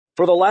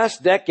For the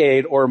last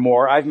decade or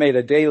more, I've made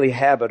a daily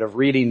habit of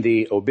reading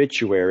the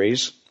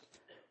obituaries.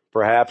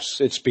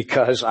 Perhaps it's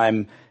because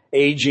I'm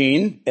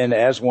aging, and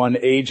as one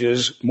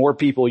ages, more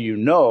people you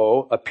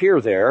know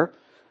appear there.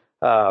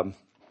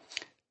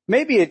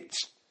 Maybe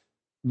it's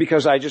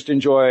because I just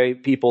enjoy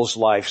people's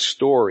life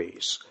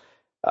stories.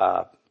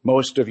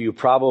 Most of you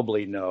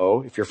probably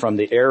know, if you're from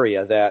the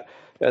area, that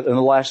in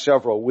the last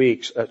several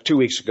weeks, 2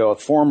 weeks ago,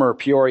 former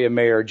Peoria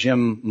Mayor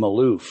Jim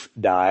Maloof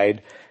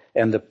died,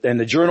 and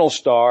the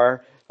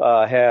Journal-Star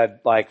had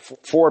like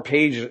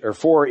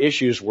 4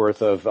 issues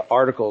worth of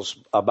articles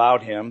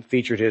about him,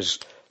 featured his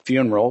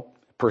funeral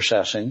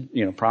procession,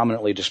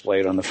 prominently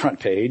displayed on the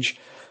front page,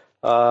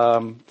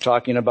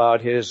 talking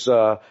about his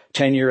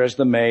tenure as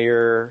the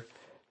mayor,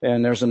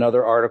 and there's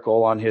another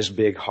article on his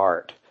big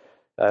heart.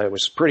 It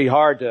was pretty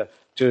hard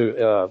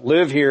to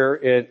live here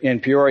in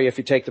Peoria if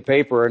you take the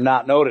paper and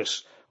not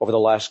notice over the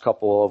last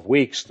couple of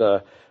weeks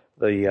the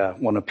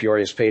one of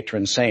Peoria's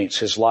patron saints,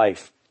 his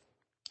life.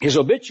 His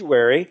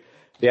obituary,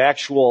 the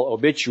actual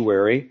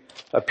obituary,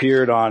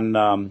 appeared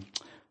on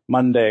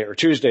Monday or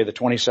Tuesday, the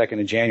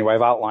 22nd of January.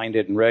 I've outlined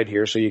it in red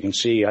here so you can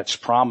see its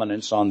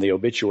prominence on the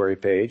obituary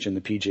page in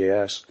the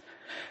PJS.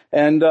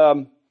 And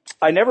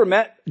I never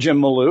met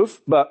Jim Maloof,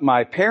 but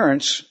my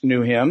parents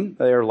knew him.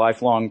 They are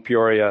lifelong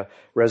Peoria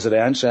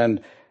residents, and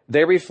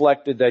they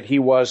reflected that he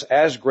was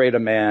as great a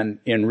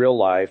man in real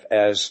life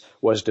as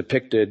was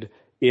depicted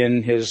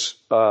in his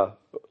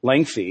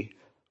lengthy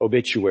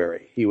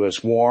obituary. He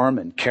was warm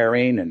and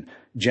caring and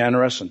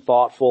generous and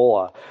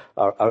thoughtful,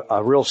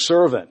 a real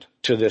servant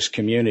to this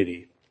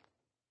community.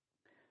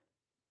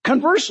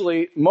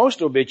 Conversely,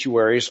 most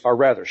obituaries are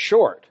rather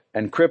short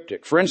and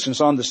cryptic. For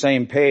instance, on the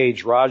same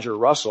page, Roger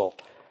Russell,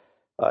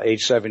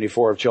 age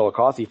 74 of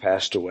Chillicothe,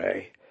 passed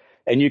away.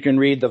 And you can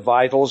read the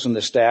vitals and the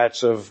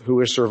stats of who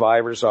his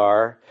survivors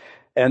are.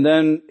 And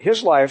then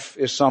his life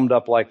is summed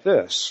up like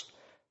this.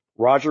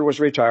 Roger was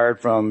retired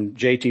from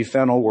J.T.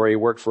 Fennell, where he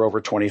worked for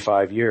over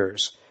 25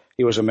 years.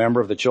 He was a member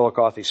of the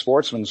Chillicothe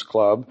Sportsman's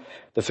Club,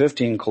 the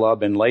 15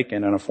 Club in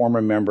Lakin, and a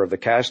former member of the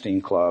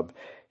Casting Club.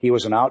 He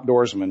was an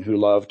outdoorsman who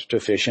loved to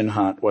fish and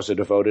hunt, was a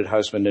devoted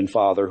husband and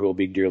father who will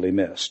be dearly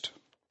missed.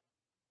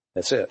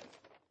 That's it.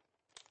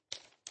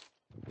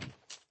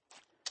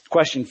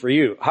 Question for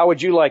you. How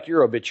would you like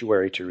your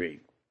obituary to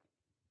read?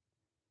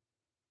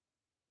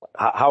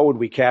 How would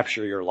we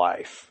capture your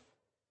life?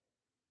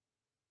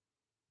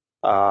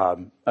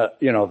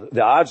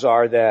 The odds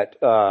are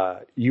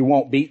that you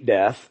won't beat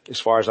death, as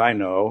far as I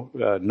know.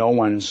 No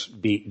one's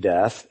beat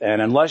death.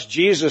 And unless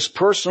Jesus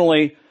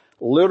personally,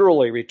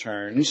 literally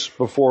returns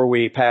before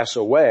we pass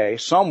away,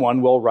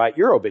 someone will write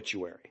your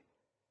obituary.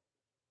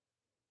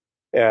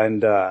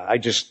 And I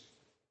just,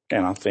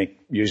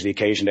 use the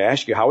occasion to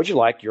ask you, how would you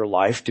like your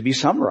life to be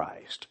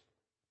summarized?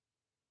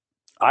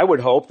 I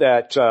would hope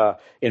that,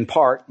 in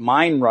part,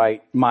 mine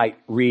might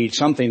read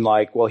something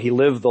like, well, he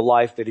lived the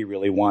life that he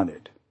really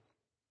wanted.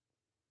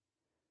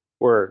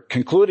 We're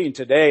concluding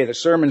today the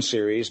sermon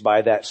series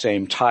by that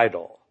same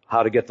title,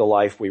 How to Get the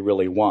Life We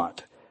Really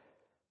Want.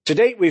 To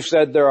date, we've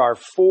said there are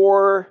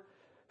 4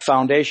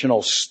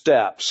 foundational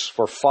steps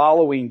for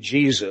following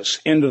Jesus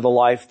into the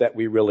life that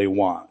we really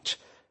want.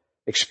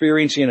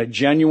 Experiencing a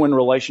genuine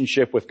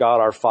relationship with God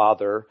our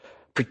Father,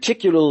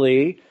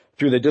 particularly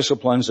through the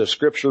disciplines of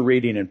scripture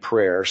reading and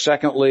prayer.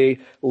 Secondly,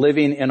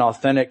 living in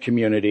authentic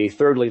community.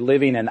 Thirdly,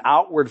 living an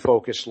outward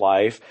focused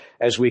life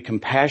as we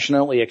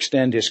compassionately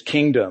extend His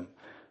kingdom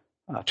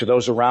to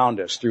those around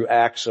us through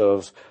acts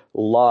of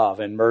love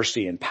and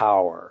mercy and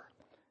power.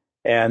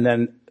 And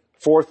then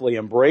fourthly,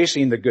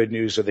 embracing the good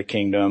news of the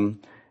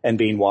kingdom and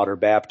being water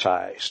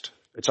baptized.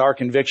 It's our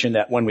conviction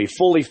that when we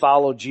fully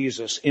follow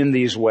Jesus in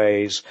these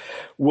ways,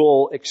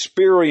 we'll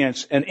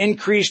experience an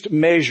increased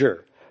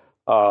measure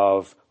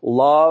of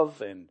love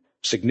and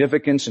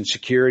significance and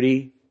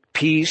security,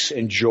 peace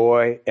and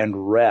joy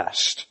and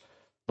rest,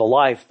 the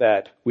life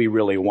that we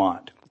really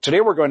want. Today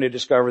we're going to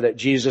discover that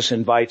Jesus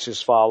invites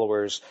His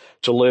followers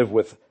to live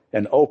with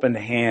an open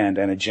hand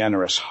and a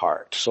generous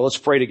heart. So let's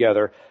pray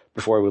together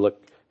before we look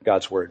at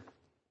God's Word.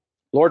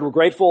 Lord, we're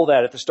grateful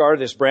that at the start of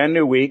this brand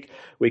new week,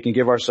 we can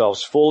give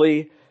ourselves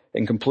fully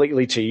and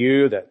completely to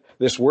You, that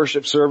this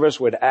worship service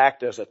would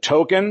act as a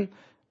token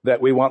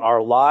that we want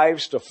our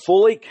lives to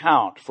fully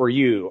count for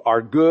You,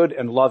 our good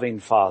and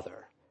loving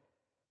Father.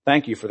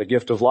 Thank You for the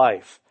gift of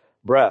life,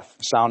 breath,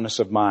 soundness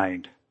of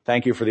mind.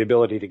 Thank You for the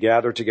ability to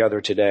gather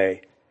together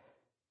today.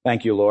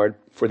 Thank You, Lord,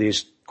 for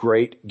these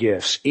great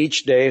gifts.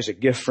 Each day is a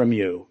gift from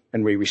You,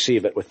 and we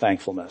receive it with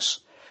thankfulness.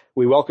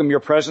 We welcome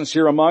Your presence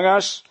here among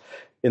us,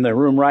 in the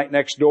room right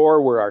next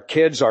door where our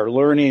kids are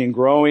learning and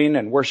growing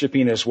and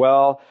worshiping as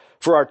well.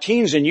 For our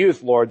teens and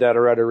youth, Lord, that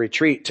are at a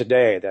retreat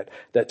today,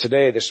 that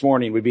today, this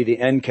morning, would be the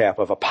end cap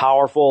of a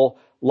powerful,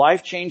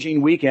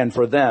 life-changing weekend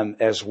for them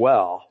as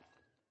well.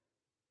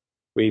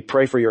 We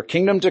pray for Your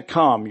kingdom to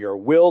come, Your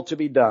will to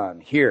be done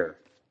here.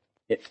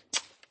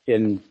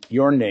 In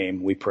Your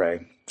name we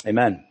pray.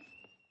 Amen.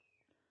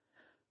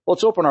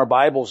 Let's open our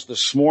Bibles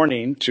this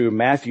morning to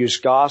Matthew's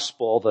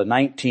Gospel, the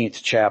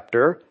 19th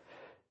chapter.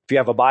 If you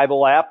have a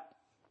Bible app,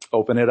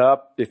 open it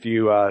up. If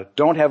you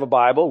don't have a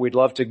Bible, we'd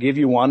love to give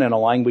you one in a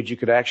language you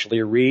could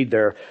actually read.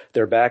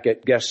 They're back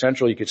at Guest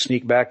Central. You could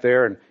sneak back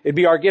there, and it'd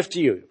be our gift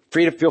to you.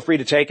 Feel free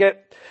to take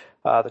it.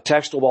 The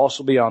text will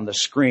also be on the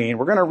screen.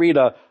 We're going to read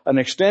an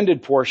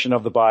extended portion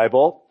of the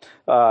Bible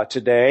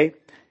today,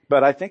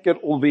 but I think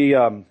it will be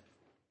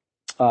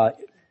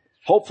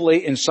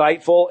hopefully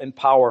insightful and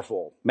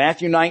powerful.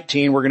 Matthew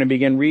 19, we're going to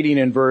begin reading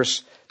in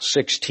verse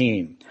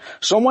 16.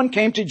 Someone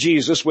came to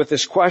Jesus with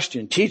this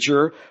question,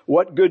 "Teacher,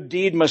 what good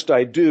deed must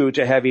I do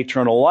to have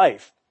eternal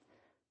life?"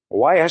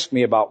 "Why ask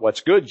me about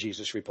what's good?"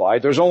 Jesus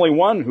replied. "There's only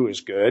one who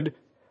is good.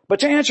 But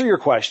to answer your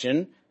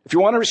question, if you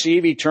want to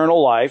receive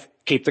eternal life,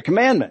 keep the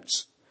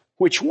commandments."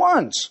 "Which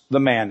ones?" the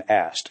man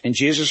asked. And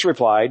Jesus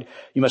replied,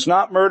 "You must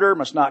not murder,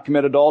 must not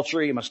commit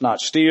adultery, you must not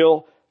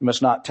steal, you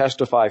must not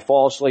testify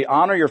falsely,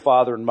 honor your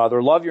father and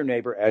mother, love your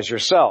neighbor as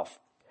yourself."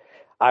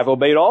 "I've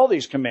obeyed all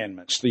these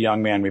commandments," the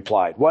young man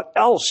replied. "What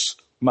else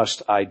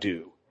must I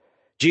do?"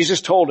 Jesus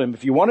told him,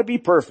 "If you want to be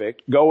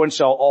perfect, go and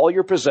sell all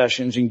your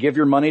possessions and give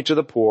your money to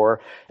the poor,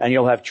 and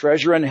you'll have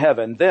treasure in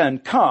heaven. Then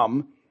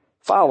come,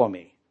 follow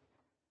me."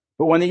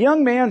 But when the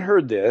young man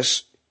heard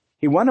this,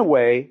 he went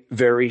away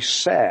very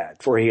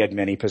sad, for he had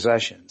many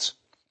possessions.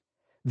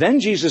 Then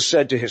Jesus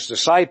said to his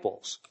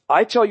disciples,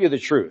 "I tell you the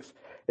truth.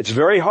 It's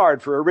very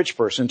hard for a rich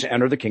person to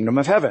enter the kingdom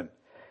of heaven.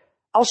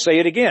 I'll say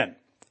it again.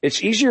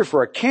 It's easier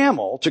for a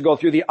camel to go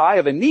through the eye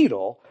of a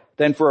needle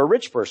than for a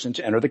rich person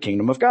to enter the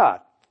kingdom of God."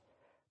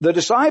 The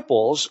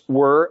disciples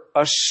were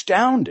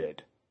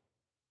astounded.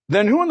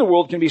 "Then who in the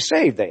world can be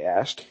saved?" they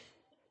asked.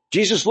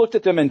 Jesus looked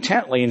at them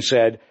intently and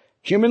said,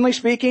 "Humanly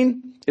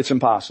speaking, it's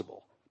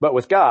impossible. But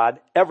with God,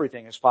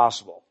 everything is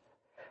possible."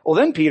 Well,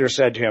 then Peter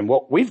said to him,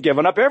 "Well, we've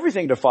given up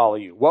everything to follow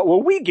you. What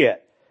will we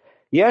get?"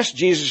 "Yes,"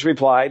 Jesus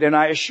replied, "and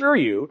I assure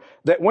you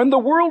that when the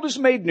world is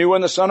made new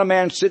and the Son of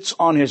Man sits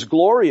on his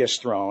glorious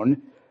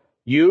throne,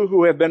 you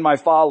who have been my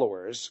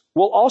followers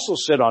will also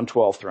sit on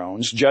 12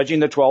 thrones, judging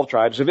the 12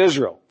 tribes of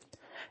Israel.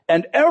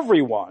 And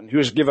everyone who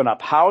has given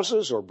up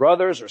houses or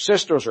brothers or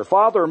sisters or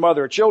father or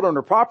mother or children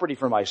or property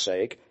for my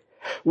sake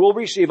will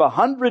receive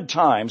 100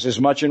 times as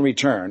much in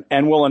return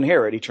and will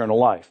inherit eternal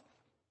life.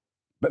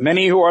 But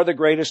many who are the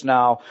greatest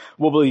now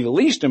will be the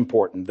least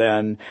important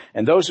then,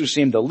 and those who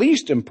seem the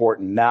least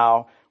important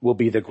now will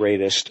be the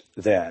greatest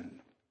then."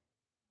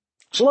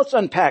 So let's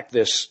unpack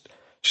this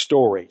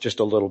story just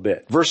a little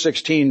bit. Verse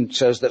 16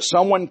 says that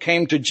someone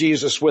came to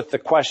Jesus with the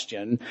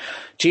question,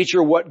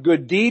 "Teacher, what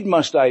good deed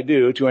must I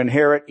do to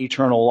inherit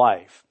eternal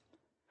life?"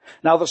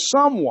 Now the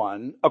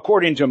someone,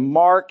 according to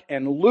Mark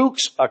and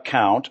Luke's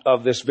account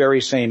of this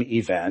very same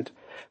event,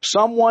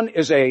 someone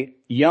is a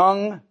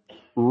young,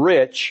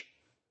 rich,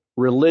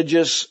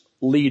 religious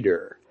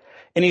leader.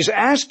 And he's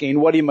asking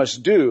what he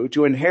must do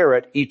to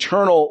inherit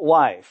eternal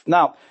life.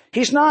 Now,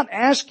 he's not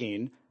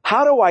asking,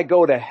 how do I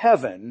go to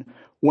heaven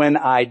when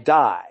I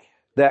die?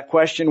 That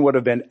question would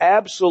have been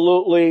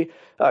absolutely,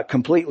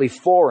 completely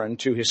foreign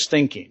to his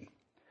thinking.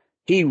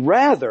 He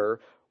rather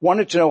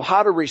wanted to know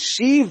how to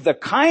receive the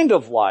kind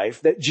of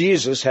life that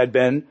Jesus had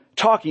been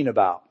talking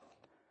about.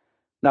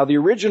 Now, the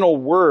original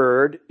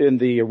word in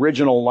the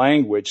original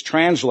language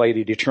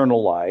translated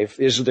eternal life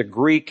is the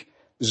Greek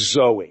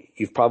Zoe.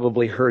 You've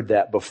probably heard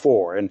that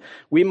before. And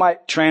we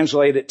might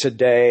translate it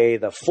today,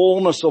 the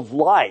fullness of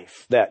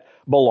life that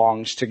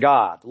belongs to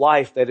God.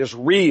 Life that is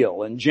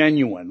real and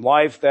genuine.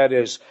 Life that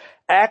is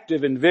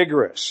active and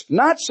vigorous.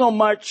 Not so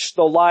much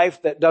the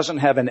life that doesn't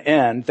have an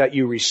end that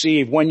you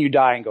receive when you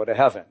die and go to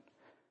heaven.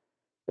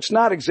 It's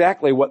not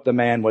exactly what the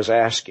man was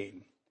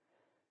asking.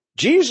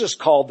 Jesus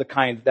called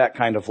that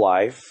kind of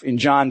life in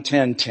John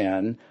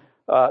 10:10,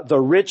 the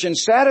rich and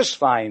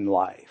satisfying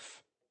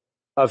life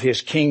of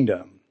his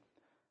kingdom.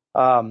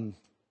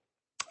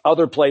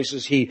 Other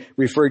places he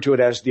referred to it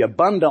as the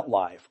abundant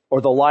life,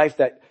 or the life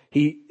that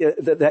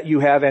you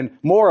have and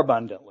more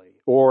abundantly,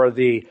 or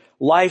the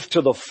life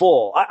to the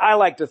full. I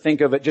like to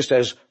think of it just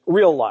as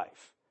real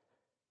life,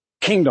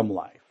 kingdom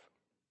life.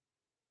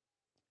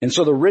 And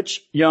so the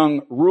rich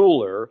young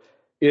ruler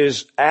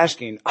is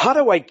asking, how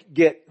do I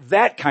get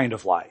that kind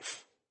of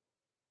life?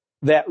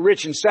 That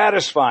rich and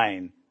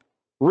satisfying,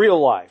 real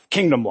life,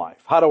 kingdom life.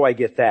 How do I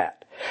get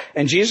that?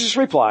 And Jesus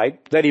replied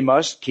that he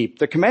must keep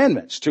the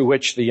commandments, to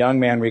which the young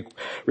man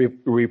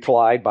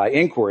replied by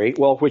inquiry,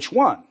 well, which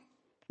one?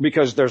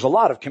 Because there's a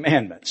lot of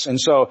commandments. And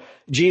so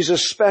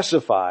Jesus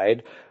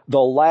specified the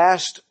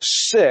last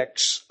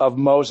 6 of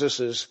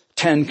Moses'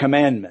 10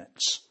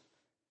 commandments.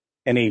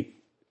 And he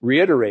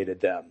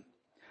reiterated them.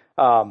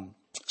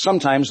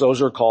 Sometimes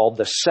those are called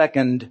the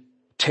second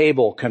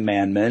table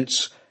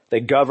commandments.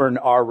 They govern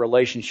our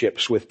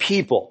relationships with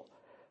people,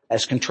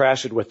 as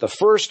contrasted with the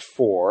first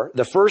 4,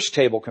 the first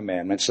table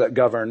commandments that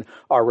govern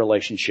our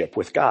relationship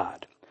with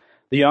God.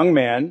 The young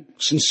man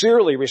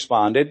sincerely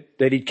responded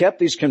that he kept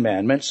these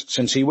commandments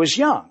since he was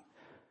young.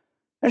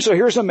 And so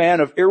here's a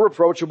man of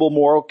irreproachable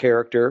moral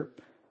character,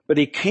 but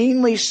he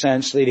keenly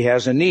sensed that he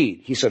has a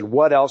need. He said,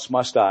 what else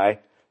must I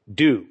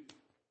do?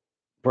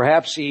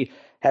 Perhaps he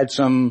had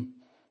some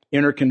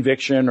inner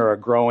conviction or a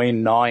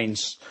growing gnawing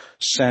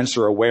sense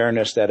or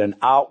awareness that an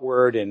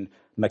outward and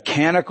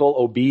mechanical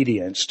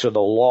obedience to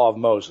the law of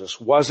Moses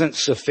wasn't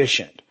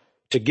sufficient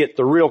to get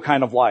the real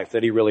kind of life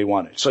that he really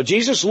wanted. So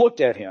Jesus looked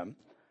at him,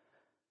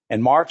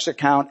 and Mark's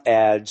account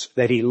adds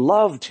that he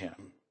loved him.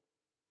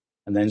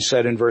 And then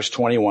said in verse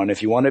 21,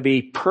 if you want to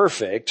be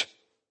perfect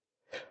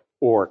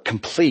or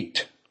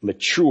complete,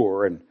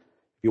 mature, and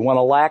you want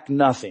to lack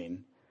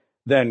nothing,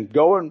 then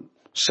go and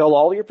sell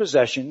all your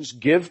possessions,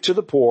 give to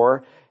the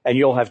poor, and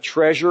you'll have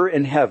treasure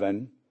in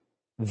heaven.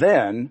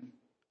 Then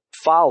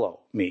follow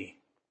me.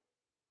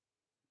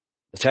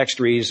 The text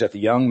reads that the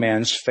young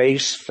man's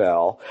face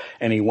fell,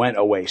 and he went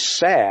away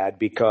sad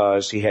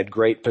because he had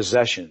great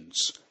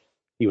possessions.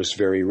 He was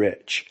very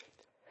rich.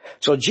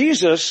 So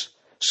Jesus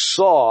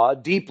saw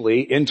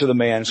deeply into the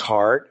man's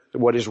heart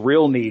what his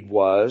real need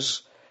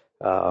was.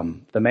 The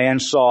man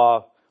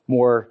saw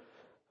more,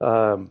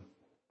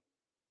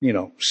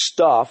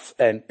 stuff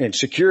and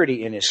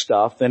security in his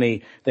stuff than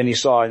he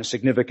saw in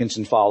significance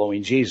in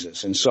following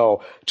Jesus. And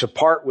so to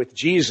part with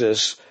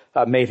Jesus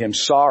made him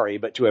sorry,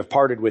 but to have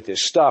parted with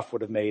his stuff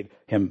would have made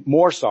him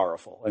more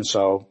sorrowful. And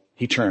so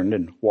he turned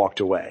and walked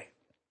away.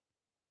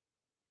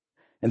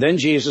 And then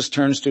Jesus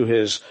turns to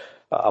his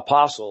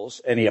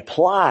apostles and he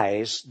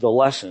applies the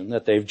lesson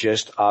that they've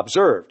just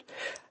observed.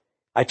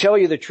 I tell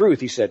you the truth,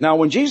 he said. Now,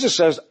 when Jesus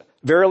says,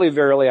 verily,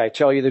 verily, I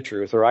tell you the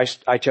truth, or I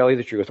tell you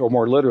the truth, or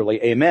more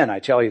literally, amen, I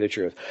tell you the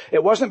truth,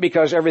 it wasn't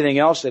because everything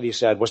else that he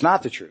said was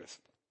not the truth.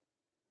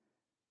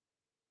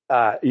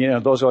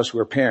 Those of us who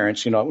are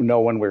parents, know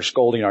when we're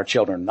scolding our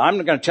children.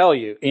 I'm going to tell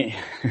you,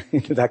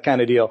 that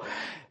kind of deal.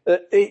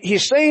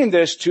 He's saying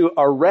this to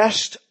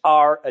arrest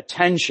our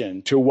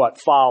attention to what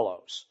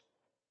follows.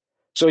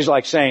 So he's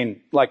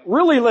saying,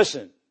 really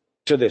listen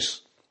to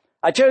this.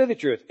 I tell you the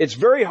truth. It's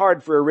very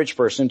hard for a rich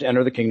person to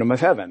enter the kingdom of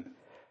heaven.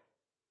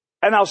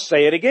 And I'll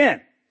say it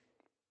again.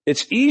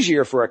 It's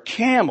easier for a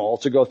camel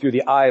to go through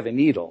the eye of a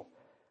needle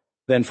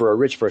than for a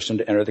rich person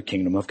to enter the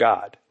kingdom of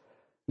God.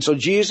 And so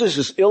Jesus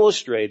is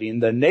illustrating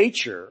the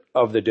nature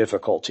of the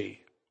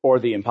difficulty or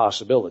the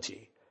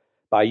impossibility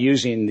by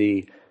using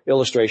the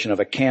illustration of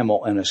a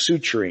camel and a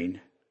suturing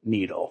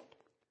needle.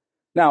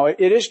 Now, it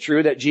is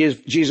true that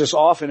Jesus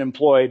often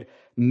employed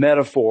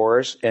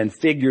metaphors and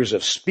figures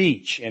of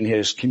speech in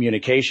his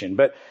communication,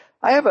 but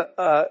I have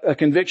a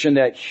conviction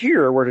that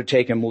here we're to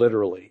take him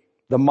literally.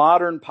 The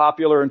modern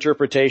popular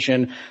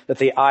interpretation that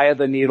the eye of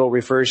the needle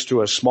refers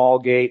to a small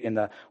gate in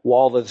the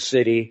wall of the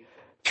city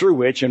through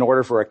which, in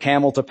order for a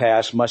camel to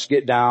pass, must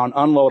get down,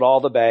 unload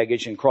all the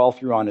baggage, and crawl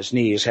through on his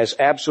knees has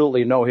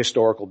absolutely no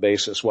historical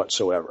basis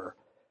whatsoever.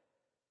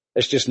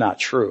 It's just not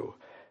true.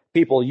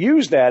 People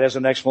use that as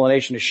an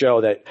explanation to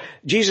show that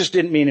Jesus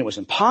didn't mean it was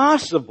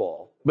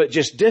impossible, but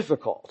just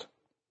difficult.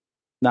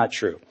 Not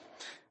true.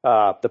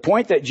 The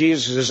point that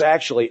Jesus is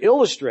actually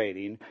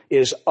illustrating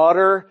is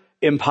utter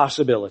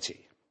impossibility.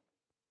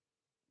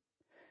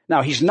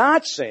 Now, he's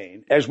not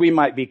saying, as we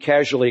might be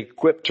casually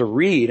equipped to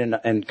read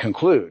and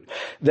conclude,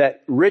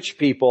 that rich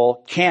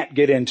people can't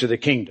get into the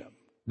kingdom.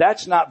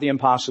 That's not the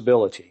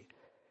impossibility.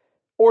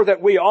 Or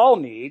that we all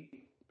need,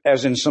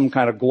 as in some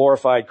kind of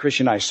glorified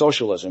Christianized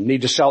socialism,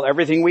 need to sell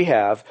everything we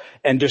have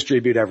and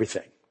distribute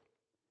everything.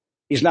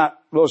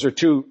 Those are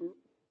two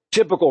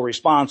typical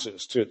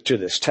responses to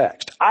this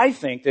text. I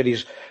think that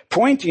he's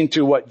pointing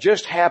to what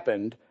just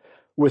happened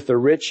with the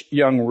rich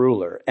young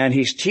ruler, and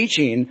he's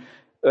teaching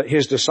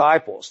his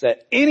disciples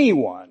that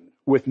anyone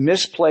with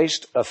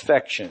misplaced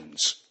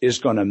affections is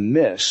going to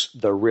miss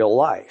the real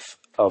life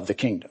of the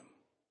kingdom.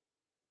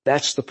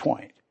 That's the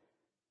point.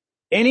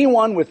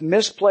 Anyone with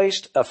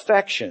misplaced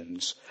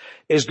affections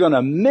is going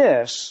to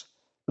miss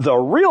the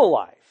real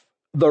life,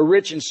 the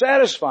rich and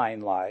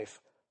satisfying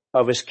life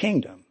of his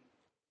kingdom.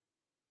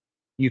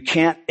 You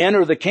can't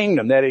enter the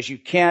kingdom. That is, you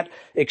can't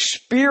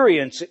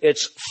experience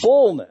its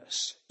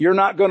fullness. You're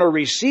not going to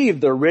receive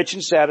the rich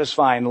and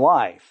satisfying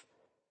life,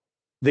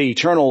 the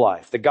eternal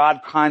life, the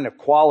God kind of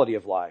quality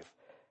of life,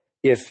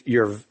 if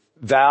your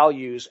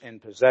values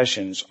and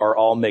possessions are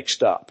all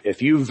mixed up.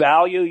 If you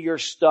value your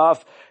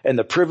stuff and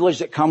the privilege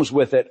that comes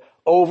with it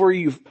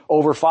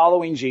over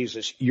following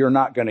Jesus, you're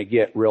not going to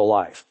get real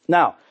life.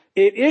 Now,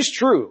 it is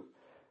true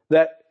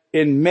that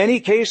in many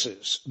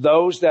cases,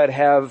 those that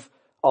have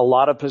a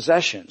lot of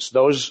possessions,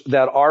 those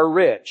that are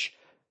rich,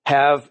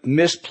 have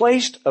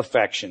misplaced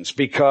affections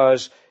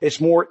because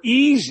it's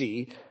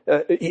easier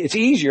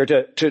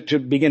to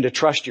begin to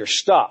trust your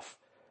stuff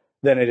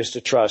than it is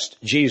to trust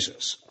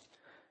Jesus.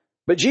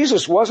 But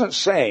Jesus wasn't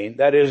saying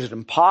that it is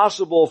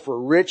impossible for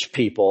rich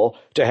people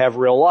to have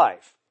real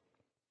life.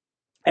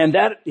 And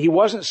that he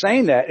wasn't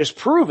saying that is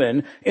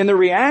proven in the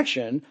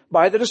reaction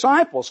by the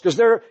disciples, because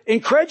they're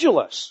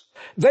incredulous.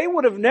 They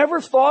would have never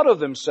thought of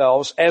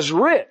themselves as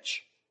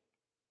rich.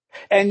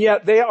 And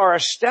yet they are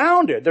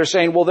astounded. They're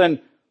saying, well, then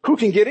who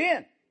can get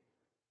in?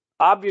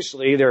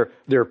 Obviously,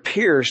 they're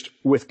pierced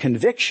with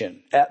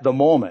conviction at the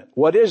moment.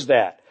 What is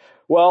that?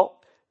 Well,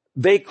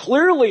 they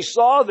clearly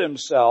saw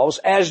themselves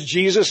as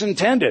Jesus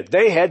intended.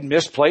 They had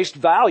misplaced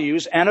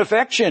values and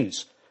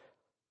affections.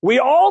 We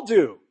all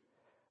do.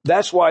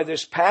 That's why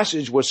this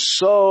passage was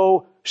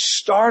so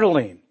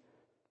startling.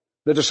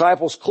 The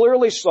disciples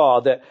clearly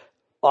saw that,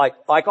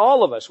 like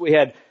all of us, we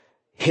had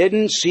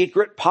hidden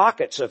secret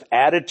pockets of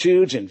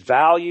attitudes and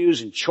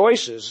values and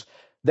choices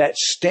that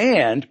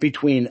stand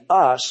between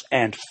us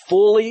and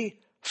fully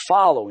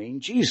following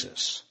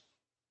Jesus.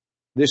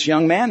 This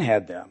young man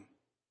had them.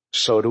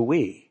 So do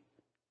we.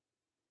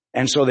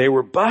 And so they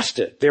were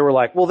busted. They were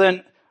like, well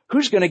then,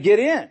 who's going to get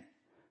in?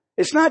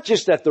 It's not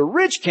just that the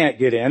rich can't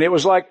get in. It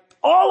was like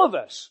all of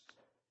us.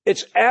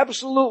 It's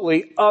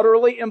absolutely,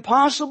 utterly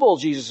impossible,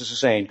 Jesus is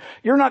saying.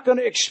 You're not going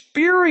to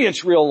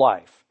experience real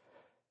life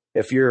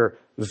if your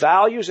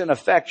values and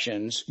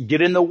affections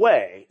get in the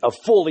way of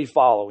fully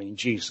following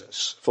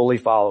Jesus, fully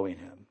following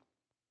him.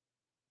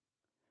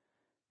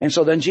 And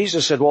so then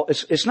Jesus said, well,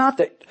 it's not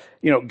that,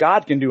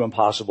 God can do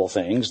impossible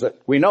things. That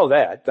we know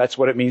that. That's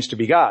what it means to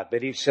be God.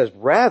 But he says,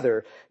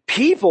 rather,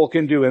 people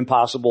can do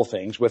impossible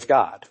things with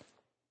God.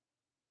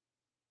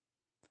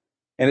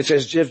 And it's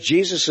as if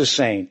Jesus is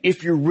saying,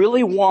 if you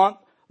really want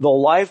the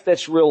life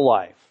that's real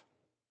life,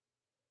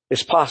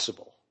 it's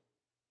possible.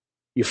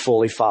 You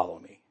fully follow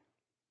me.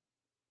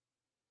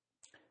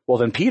 Well,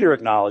 then Peter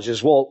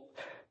acknowledges, well,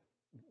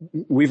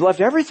 we've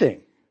left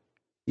everything.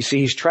 You see,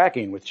 he's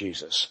tracking with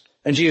Jesus.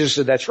 And Jesus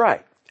said, that's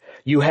right.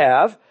 You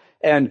have,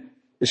 and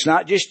it's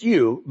not just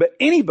you, but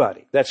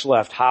anybody that's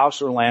left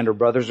house or land or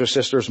brothers or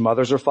sisters,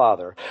 mothers or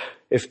father.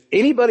 If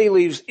anybody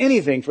leaves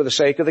anything for the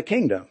sake of the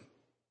kingdom,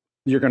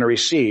 you're going to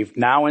receive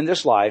now in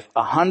this life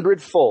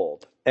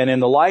 100-fold, and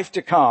in the life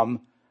to come,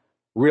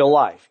 real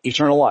life,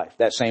 eternal life,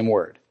 that same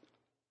word.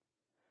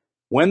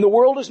 When the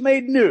world is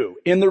made new,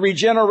 in the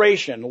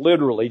regeneration,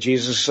 literally,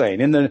 Jesus is saying,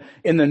 in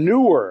the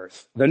new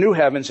earth, the new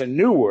heavens and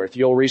new earth,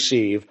 you'll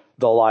receive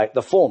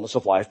the fullness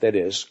of life that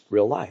is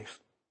real life.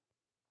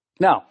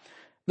 Now,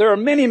 there are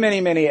many,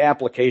 many, many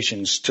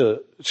applications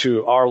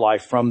to our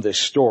life from this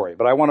story,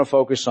 but I want to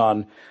focus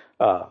on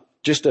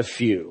just a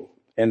few.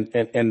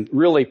 And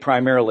really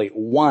primarily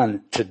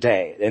one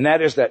today. And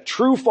that is that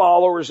true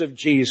followers of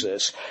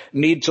Jesus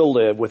need to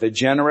live with a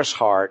generous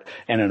heart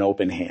and an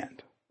open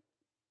hand.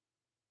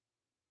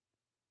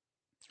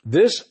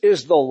 This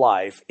is the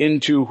life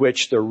into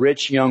which the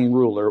rich young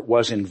ruler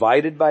was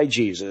invited by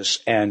Jesus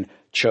and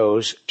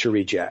chose to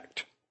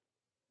reject.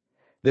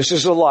 This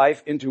is the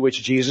life into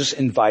which Jesus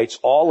invites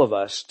all of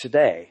us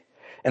today.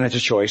 And it's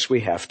a choice we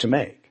have to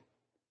make.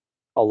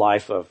 A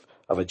life of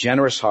a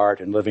generous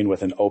heart and living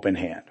with an open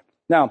hand.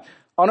 Now,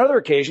 on other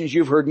occasions,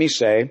 you've heard me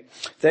say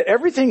that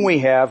everything we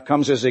have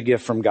comes as a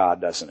gift from God,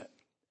 doesn't it?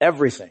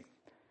 Everything.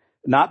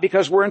 Not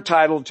because we're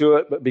entitled to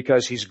it, but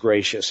because he's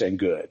gracious and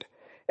good.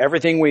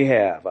 Everything we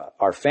have,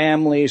 our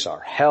families,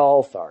 our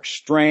health, our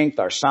strength,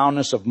 our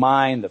soundness of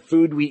mind, the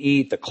food we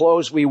eat, the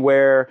clothes we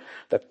wear,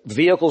 the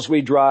vehicles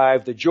we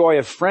drive, the joy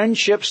of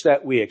friendships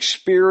that we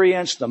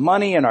experience, the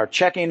money in our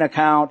checking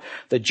account,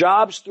 the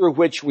jobs through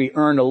which we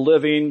earn a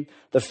living,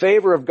 the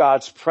favor of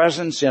God's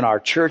presence in our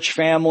church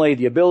family,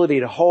 the ability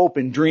to hope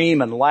and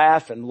dream and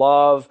laugh and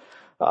love,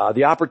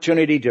 the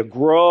opportunity to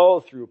grow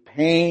through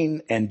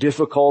pain and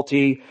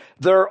difficulty.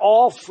 They're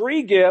all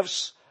free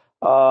gifts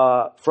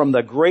from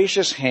the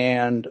gracious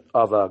hand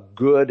of a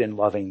good and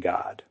loving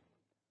God.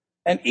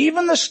 And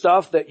even the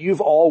stuff that you've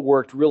all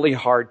worked really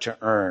hard to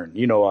earn,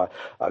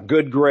 a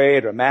good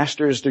grade, a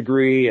master's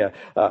degree, a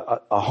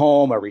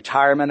home, a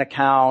retirement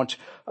account,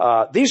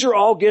 these are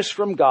all gifts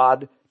from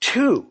God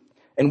too.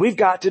 And we've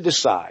got to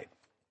decide,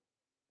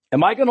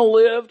 am I going to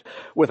live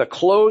with a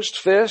closed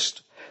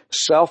fist,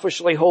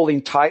 selfishly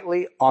holding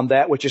tightly on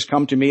that which has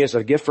come to me as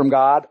a gift from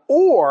God,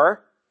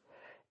 or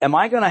am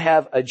I going to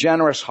have a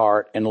generous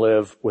heart and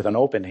live with an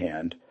open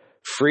hand,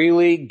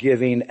 freely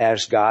giving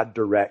as God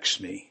directs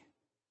me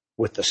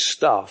with the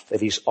stuff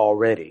that he's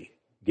already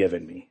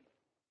given me?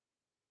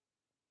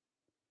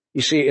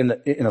 You see, in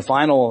the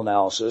final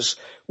analysis,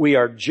 we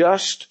are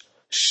just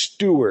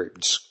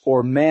stewards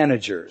or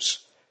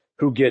managers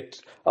who get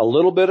a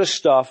little bit of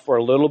stuff for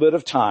a little bit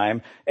of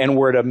time, and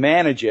we're to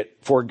manage it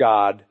for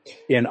God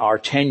in our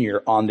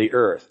tenure on the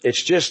earth.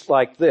 It's just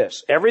like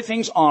this.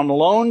 Everything's on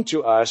loan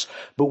to us,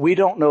 but we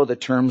don't know the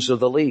terms of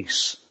the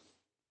lease.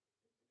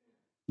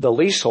 The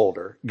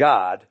leaseholder,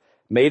 God,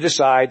 may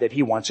decide that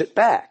he wants it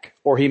back,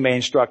 or he may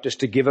instruct us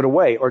to give it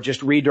away, or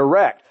just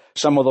redirect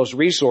some of those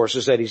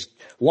resources that he's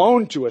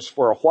loaned to us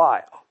for a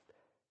while.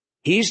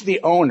 He's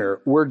the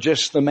owner. We're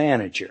just the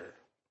manager.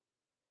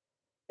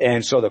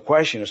 And so the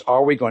question is,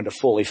 are we going to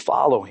fully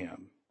follow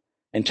him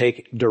and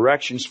take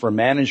directions for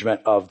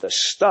management of the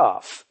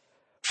stuff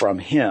from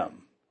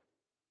him?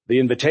 The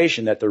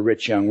invitation that the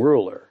rich young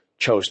ruler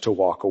chose to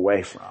walk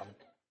away from.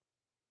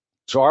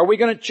 So are we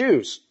going to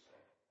choose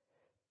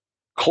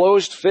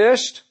closed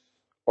fist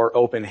or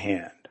open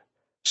hand?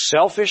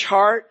 Selfish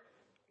heart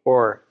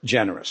or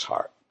generous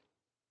heart?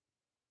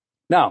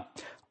 Now,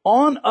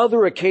 on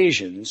other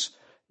occasions,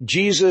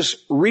 Jesus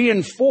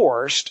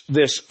reinforced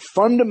this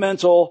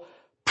fundamental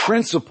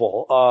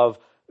principle of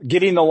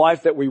getting the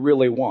life that we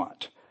really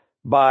want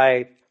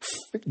by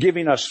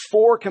giving us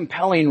 4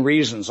 compelling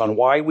reasons on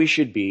why we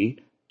should be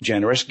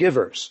generous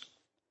givers.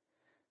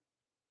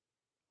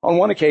 On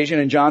one occasion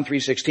in John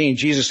 3:16,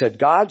 Jesus said,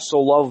 God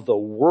so loved the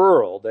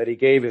world that he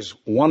gave his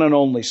one and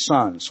only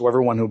Son, so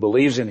everyone who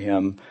believes in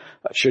him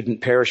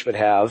shouldn't perish but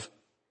have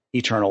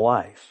eternal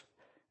life.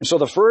 And so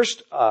the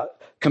first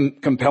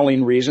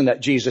compelling reason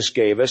that Jesus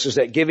gave us is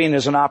that giving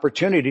is an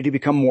opportunity to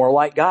become more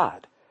like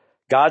God.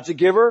 God's a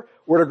giver.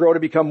 We're to grow to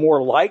become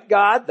more like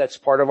God. That's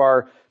part of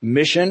our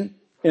mission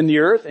in the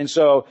earth. And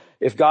so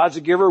if God's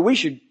a giver, we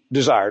should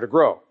desire to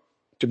grow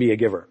to be a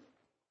giver.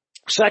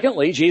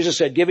 Secondly, Jesus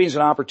said giving is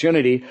an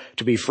opportunity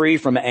to be free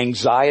from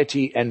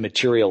anxiety and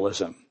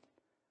materialism.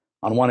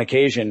 On one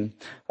occasion,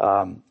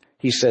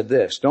 he said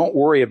this, don't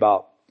worry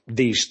about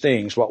these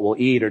things, what we'll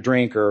eat or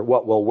drink or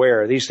what we'll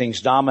wear. These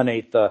things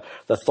dominate the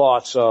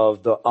thoughts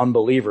of the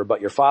unbeliever,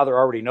 but your Father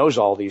already knows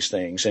all these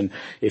things. And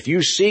if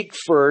you seek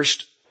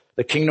first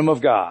the kingdom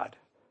of God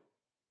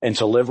and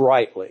to live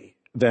rightly,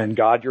 then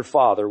God your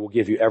Father will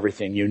give you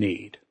everything you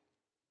need.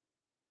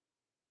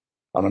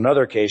 On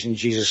another occasion,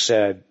 Jesus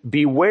said,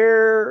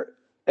 beware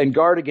and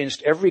guard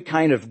against every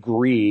kind of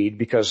greed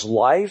because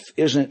life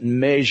isn't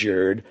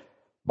measured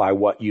by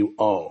what you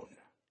own.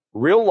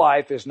 Real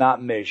life is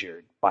not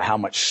measured by how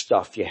much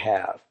stuff you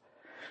have.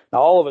 Now,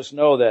 all of us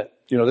know that,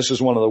 this is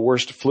one of the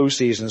worst flu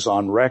seasons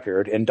on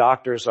record, and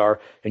doctors are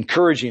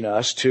encouraging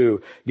us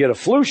to get a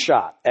flu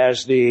shot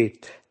as the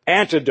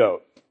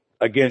antidote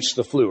against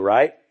the flu,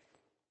 right?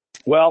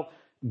 Well,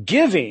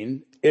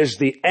 giving is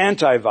the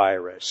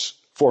antivirus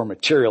for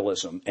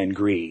materialism and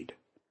greed.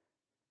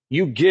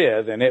 You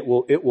give and it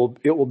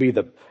will be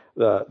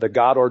the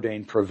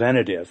God-ordained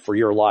preventative for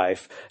your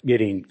life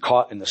getting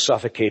caught in the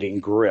suffocating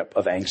grip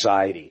of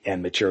anxiety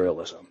and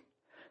materialism.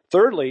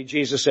 Thirdly,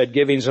 Jesus said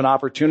giving is an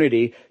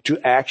opportunity to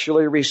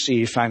actually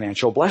receive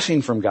financial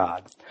blessing from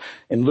God.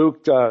 In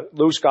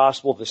Luke's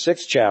Gospel, the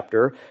 6th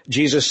chapter,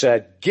 Jesus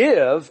said,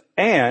 give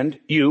and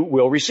you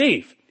will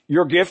receive.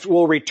 Your gift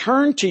will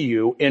return to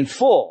you in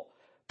full.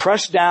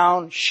 Pressed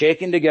down,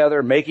 shaken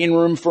together, making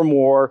room for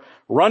more,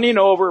 running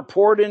over,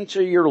 poured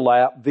into your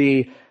lap.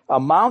 The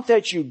amount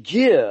that you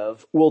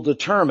give will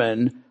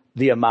determine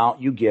the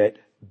amount you get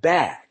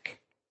back.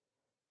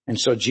 And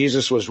so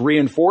Jesus was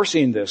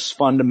reinforcing this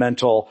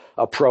fundamental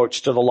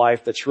approach to the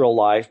life that's real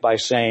life by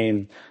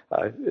saying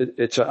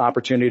it's an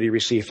opportunity to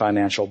receive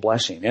financial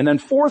blessing. And then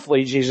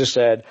fourthly, Jesus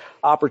said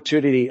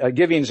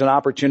giving is an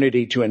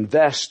opportunity to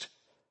invest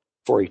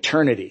for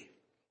eternity.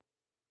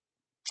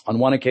 On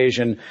one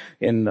occasion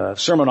in the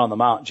Sermon on the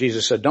Mount,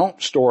 Jesus said,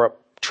 don't store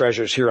up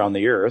treasures here on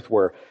the earth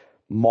where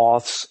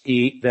moths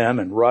eat them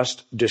and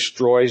rust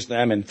destroys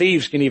them and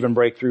thieves can even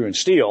break through and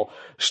steal.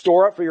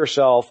 Store up for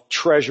yourself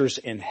treasures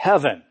in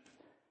heaven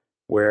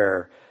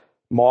where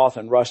moth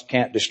and rust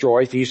can't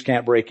destroy, thieves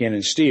can't break in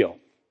and steal.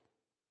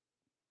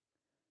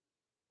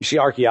 You see,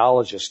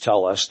 archaeologists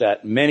tell us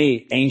that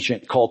many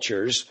ancient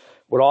cultures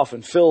would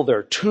often fill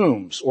their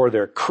tombs or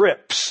their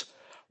crypts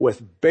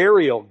with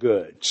burial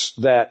goods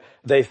that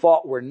they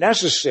thought were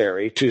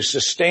necessary to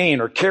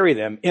sustain or carry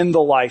them in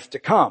the life to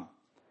come.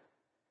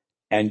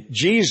 And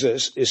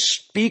Jesus is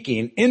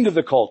speaking into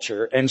the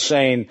culture and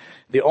saying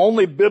the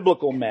only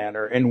biblical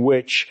manner in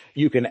which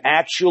you can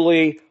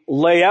actually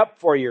lay up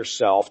for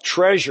yourself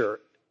treasure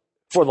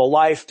for the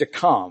life to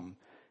come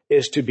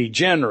is to be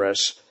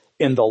generous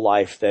in the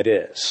life that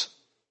is.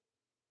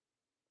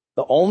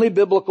 The only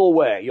biblical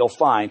way you'll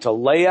find to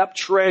lay up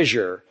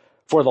treasure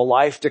for the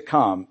life to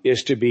come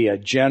is to be a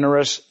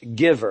generous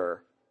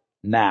giver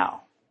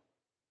now.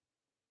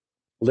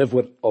 Live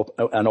with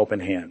an open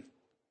hand.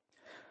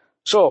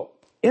 So,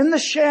 in the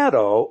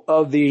shadow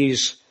of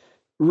these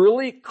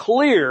really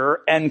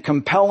clear and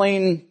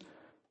compelling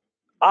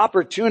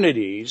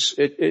opportunities,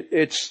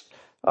 it's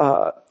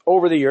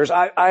over the years,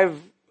 I've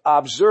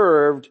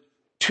observed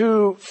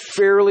two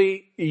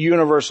fairly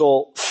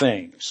universal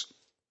things.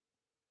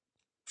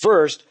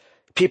 First,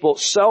 people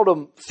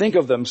seldom think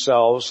of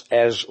themselves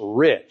as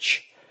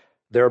rich,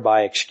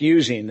 thereby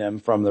excusing them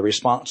from the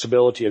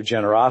responsibility of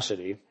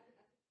generosity.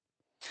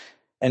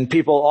 And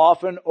people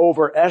often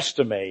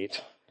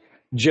overestimate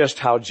just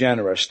how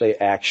generous they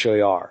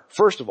actually are.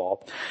 First of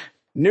all,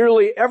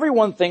 nearly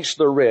everyone thinks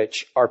the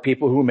rich are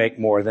people who make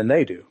more than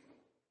they do.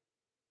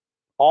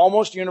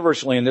 Almost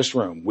universally in this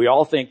room, we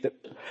all think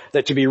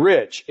that to be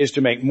rich is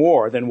to make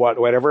more than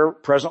whatever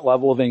present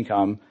level of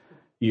income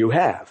you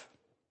have.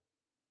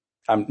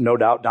 No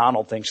doubt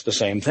Donald thinks the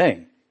same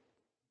thing.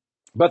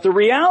 But the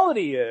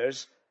reality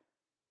is,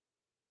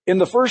 in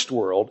the first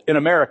world, in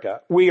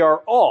America, we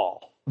are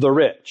all the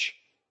rich.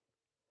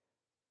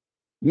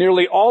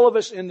 Nearly all of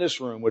us in this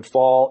room would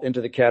fall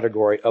into the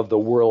category of the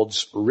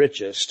world's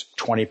richest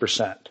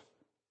 20%,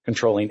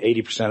 controlling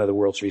 80% of the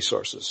world's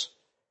resources.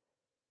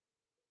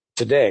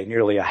 Today,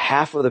 nearly a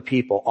half of the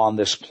people on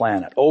this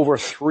planet, over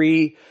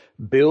 3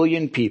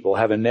 billion people,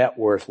 have a net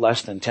worth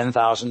less than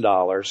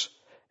 $10,000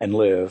 and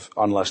live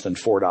on less than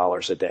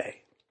 $4 a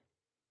day.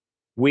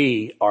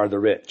 We are the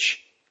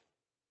rich.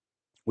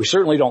 We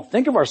certainly don't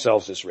think of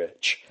ourselves as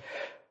rich,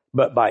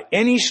 but by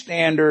any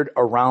standard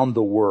around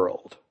the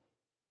world,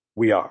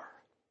 we are.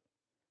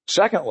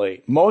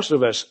 Secondly, most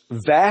of us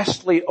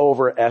vastly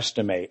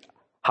overestimate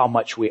how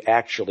much we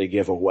actually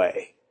give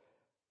away.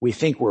 We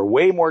think we're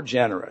way more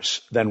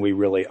generous than we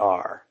really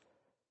are.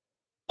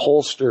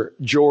 Pollster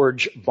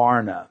George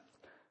Barna,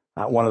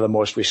 one of the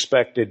most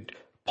respected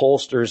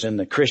pollsters in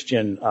the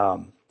Christian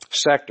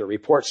sector,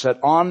 reports that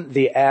on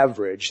the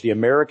average, the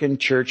American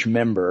church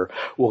member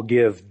will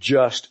give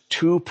just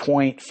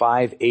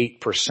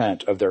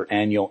 2.58% of their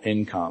annual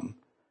income.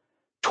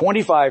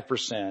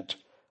 25%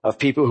 of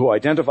people who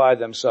identify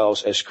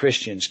themselves as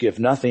Christians give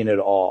nothing at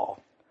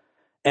all.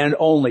 And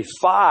only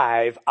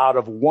 5 out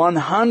of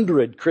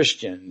 100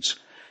 Christians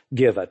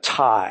give a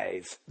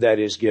tithe, that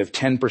is, give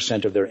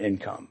 10% of their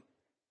income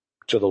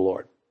to the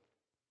Lord.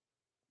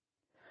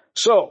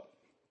 So,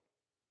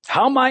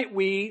 how might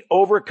we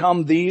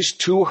overcome these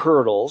two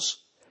hurdles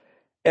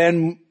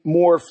and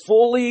more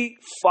fully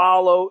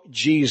follow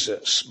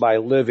Jesus by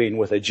living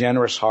with a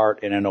generous heart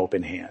and an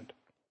open hand?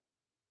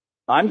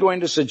 I'm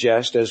going to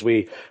suggest as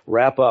we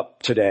wrap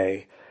up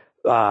today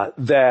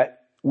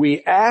that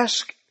we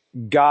ask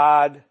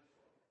God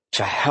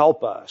to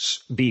help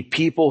us be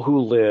people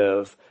who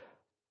live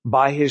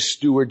by His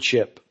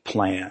stewardship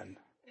plan.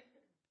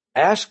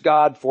 Ask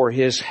God for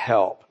His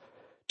help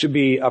to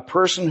be a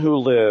person who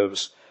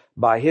lives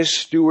by His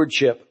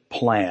stewardship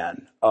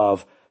plan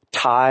of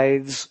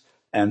tithes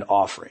and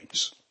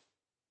offerings.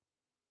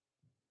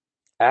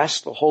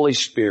 Ask the Holy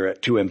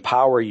Spirit to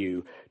empower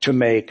you to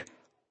make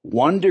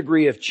 1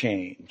 degree of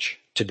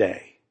change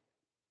today.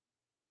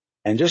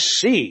 And just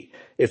see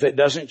if it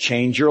doesn't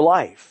change your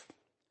life.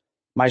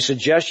 My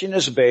suggestion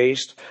is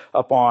based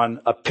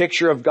upon a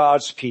picture of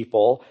God's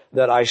people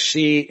that I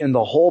see in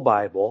the whole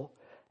Bible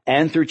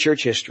and through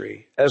church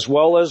history, as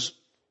well as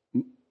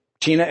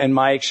Tina and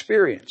my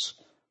experience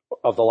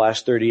of the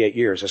last 38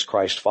 years as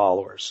Christ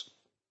followers.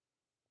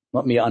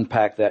 Let me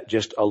unpack that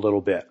just a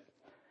little bit.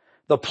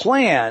 The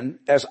plan,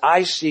 as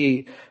I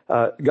see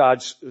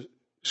God's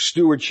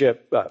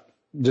stewardship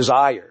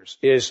desires,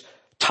 is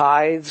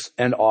tithes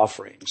and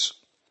offerings.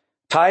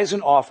 Tithes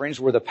and offerings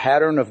were the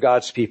pattern of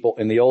God's people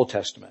in the Old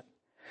Testament.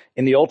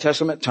 In the Old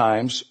Testament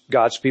times,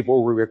 God's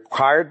people were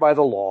required by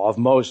the law of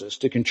Moses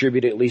to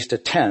contribute at least a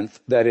tenth,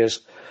 that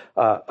is,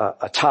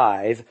 a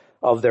tithe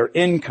of their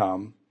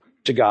income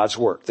to God's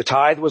work. The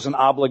tithe was an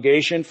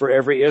obligation for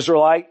every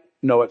Israelite,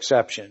 no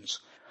exceptions.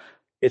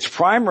 Its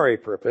primary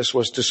purpose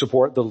was to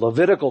support the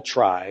Levitical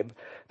tribe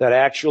that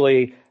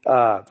actually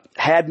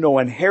had no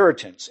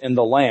inheritance in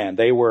the land.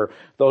 They were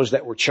those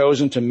that were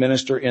chosen to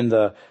minister in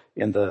the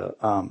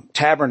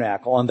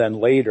tabernacle and then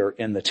later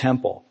in the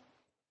temple.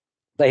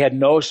 They had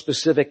no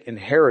specific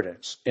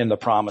inheritance in the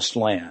promised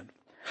land.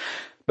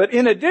 But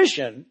in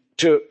addition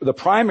to the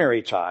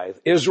primary tithe,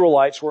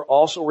 Israelites were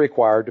also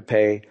required to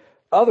pay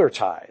other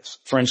tithes.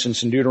 For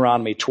instance, in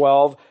Deuteronomy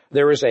 12,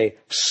 there is a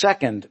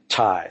second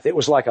tithe. It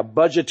was like a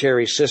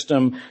budgetary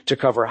system to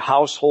cover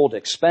household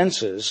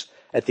expenses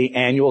at the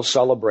annual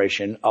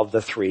celebration of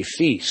the 3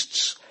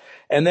 feasts.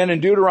 And then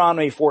in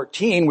Deuteronomy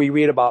 14, we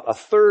read about a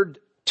third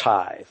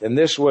tithe. And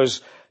this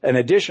was an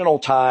additional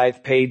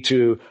tithe paid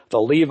to the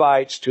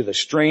Levites, to the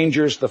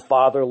strangers, the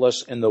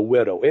fatherless, and the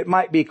widow. It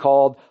might be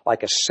called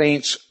like a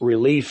saints'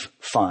 relief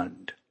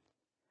fund.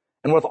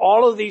 And with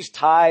all of these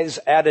tithes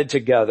added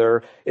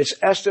together, it's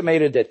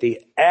estimated that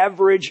the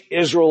average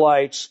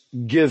Israelites'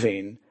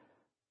 giving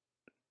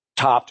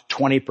topped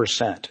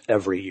 20%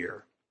 every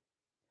year.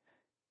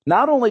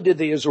 Not only did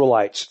the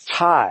Israelites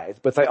tithe,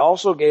 but they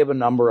also gave a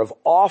number of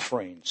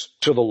offerings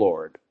to the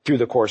Lord through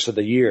the course of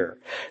the year.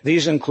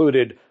 These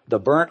included the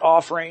burnt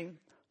offering,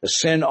 the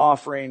sin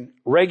offering,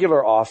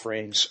 regular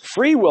offerings,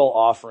 free will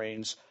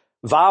offerings,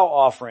 vow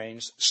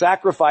offerings,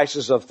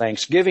 sacrifices of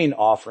thanksgiving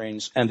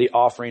offerings, and the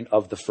offering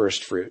of the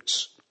first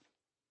fruits.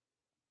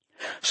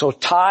 So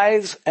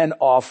tithes and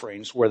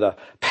offerings were the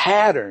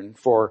pattern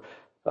for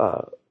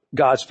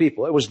God's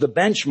people. It was the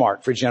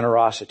benchmark for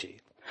generosity.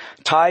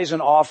 Tithes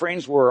and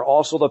offerings were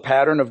also the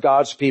pattern of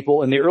God's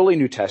people in the early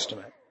New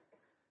Testament.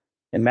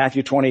 In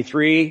Matthew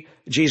 23,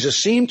 Jesus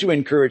seemed to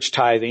encourage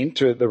tithing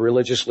to the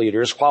religious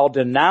leaders while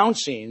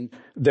denouncing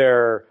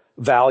their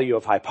value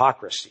of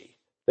hypocrisy,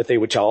 that they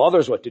would tell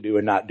others what to do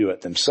and not do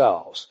it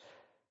themselves.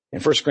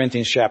 In 1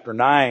 Corinthians chapter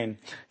 9,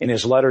 in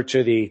his letter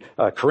to the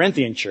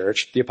Corinthian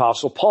church, the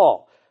Apostle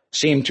Paul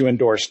seemed to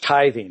endorse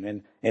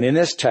tithing. And in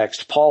this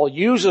text, Paul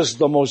uses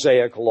the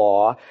Mosaic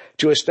law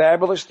to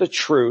establish the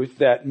truth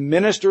that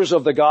ministers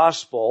of the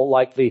gospel,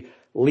 like the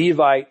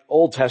Levite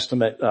Old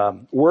Testament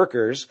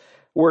workers,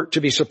 were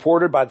to be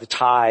supported by the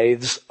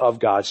tithes of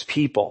God's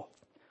people.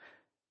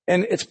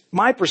 And it's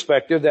my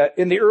perspective that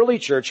in the early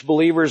church,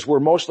 believers were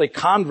mostly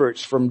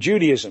converts from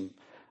Judaism.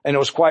 And it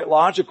was quite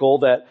logical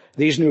that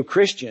these new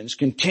Christians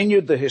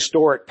continued the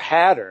historic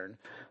pattern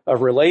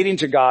of relating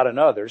to God and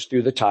others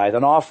through the tithe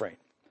and offering.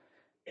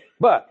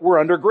 But we're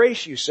under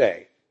grace, you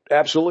say.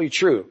 Absolutely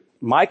true.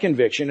 My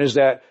conviction is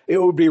that it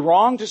would be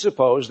wrong to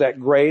suppose that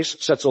grace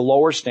sets a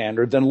lower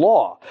standard than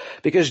law,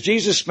 because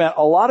Jesus spent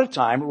a lot of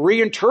time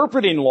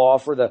reinterpreting law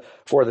for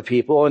the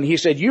people, and he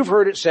said, "You've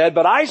heard it said,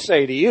 but I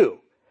say to you."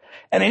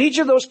 And in each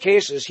of those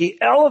cases, he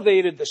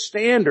elevated the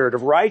standard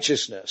of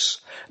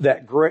righteousness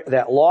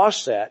that law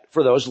set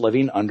for those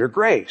living under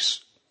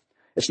grace.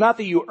 It's not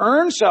that you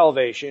earn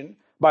salvation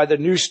by the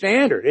new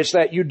standard. It's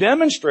that you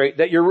demonstrate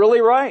that you're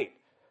really right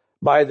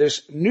by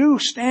this new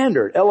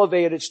standard,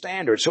 elevated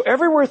standard. So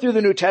everywhere through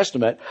the New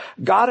Testament,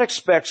 God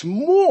expects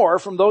more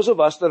from those of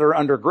us that are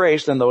under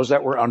grace than those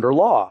that were under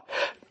law.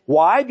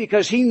 Why?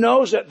 Because he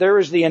knows that there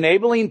is the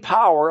enabling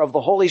power of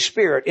the Holy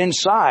Spirit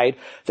inside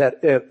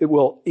that it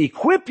will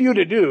equip you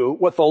to do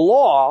what the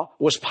law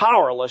was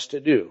powerless to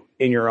do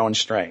in your own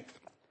strength.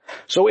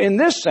 So in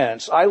this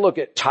sense, I look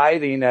at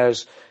tithing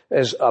as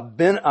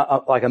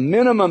like a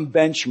minimum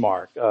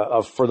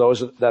benchmark for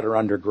those that are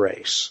under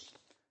grace.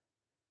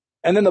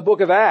 And then the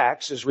book of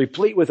Acts is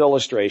replete with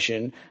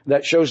illustration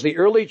that shows the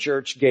early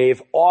church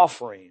gave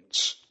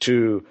offerings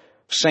to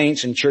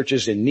saints and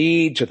churches in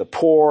need, to the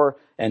poor,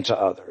 and to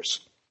others.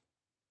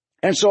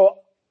 And so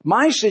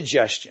my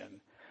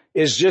suggestion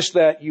is just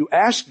that you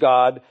ask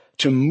God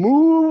to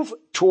move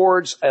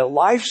towards a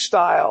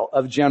lifestyle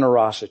of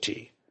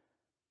generosity,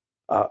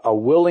 a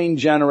willing,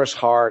 generous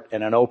heart,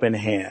 and an open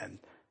hand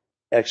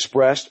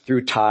expressed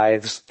through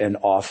tithes and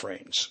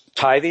offerings.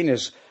 Tithing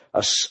is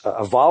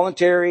a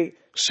voluntary,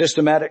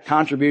 systematic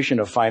contribution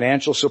of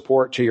financial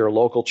support to your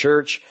local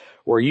church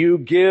where you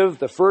give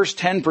the first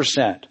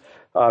 10%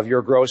 of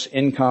your gross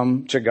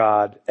income to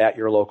God at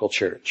your local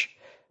church.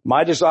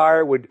 My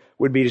desire would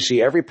be to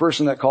see every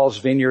person that calls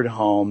Vineyard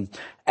home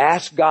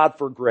ask God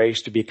for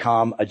grace to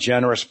become a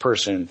generous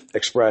person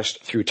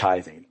expressed through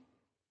tithing.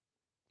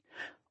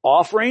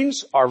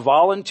 Offerings are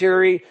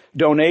voluntary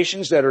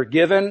donations that are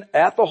given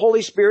at the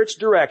Holy Spirit's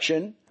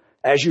direction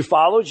as you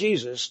follow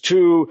Jesus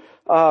to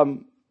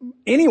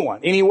anyone,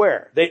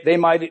 anywhere. They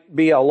might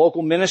be a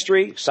local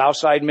ministry,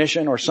 Southside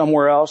Mission or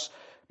somewhere else.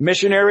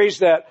 Missionaries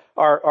that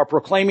are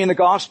proclaiming the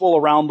gospel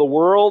around the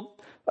world,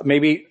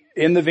 maybe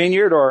in the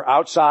Vineyard or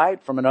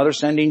outside from another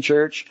sending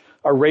church,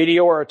 a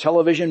radio or a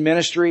television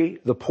ministry,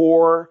 the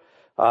poor,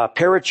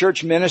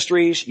 parachurch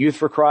ministries, Youth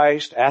for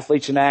Christ,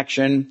 Athletes in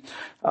Action,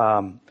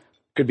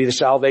 could be the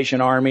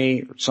Salvation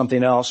Army, or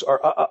something else,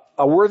 or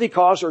a worthy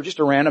cause or just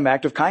a random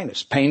act of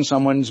kindness, paying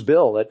someone's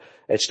bill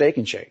at Steak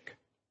and Shake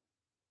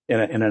in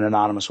an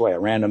anonymous way, a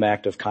random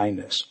act of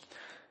kindness.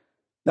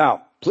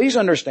 Now, please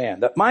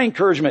understand that my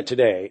encouragement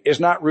today is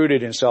not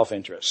rooted in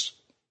self-interest.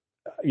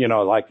 You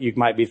know, like you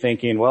might be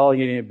thinking, well,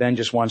 Ben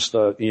just wants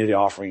the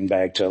offering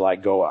bag to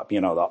go up.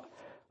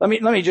 Let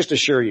me just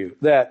assure you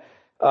that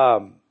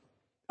I'm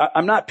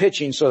not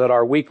pitching so that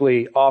our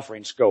weekly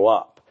offerings go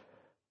up.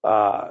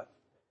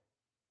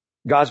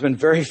 God's been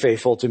very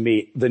faithful to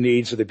meet the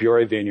needs of the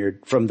Peoria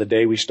Vineyard from the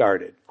day we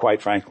started,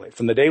 quite frankly.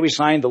 From the day we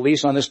signed the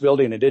lease on this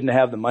building and didn't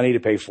have the money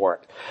to pay for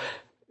it.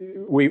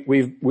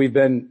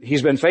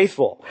 He's been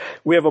faithful.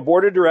 We have a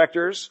board of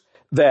directors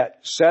that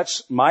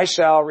sets my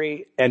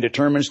salary and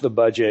determines the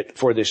budget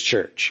for this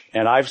church.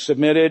 And I've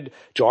submitted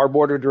to our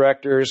board of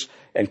directors,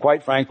 and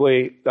quite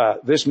frankly,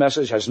 this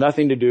message has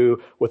nothing to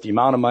do with the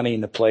amount of money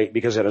in the plate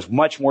because it has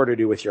much more to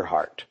do with your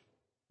heart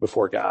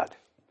before God.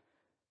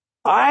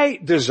 I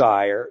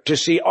desire to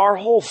see our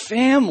whole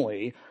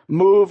family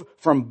move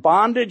from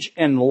bondage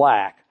and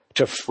lack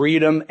to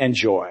freedom and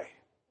joy.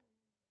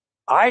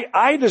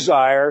 I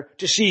desire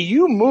to see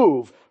you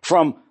move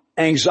from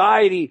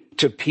anxiety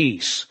to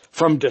peace,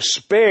 from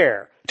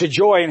despair to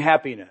joy and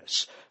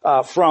happiness,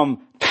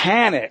 from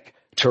panic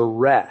to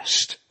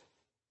rest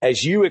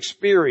as you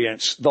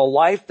experience the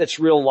life that's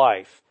real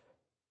life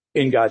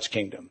in God's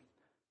kingdom.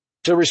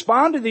 To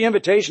respond to the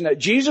invitation that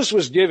Jesus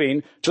was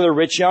giving to the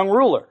rich young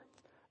ruler.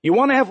 You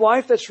want to have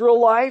life that's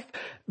real life?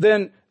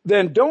 Then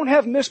don't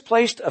have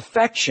misplaced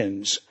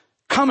affections.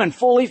 Come and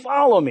fully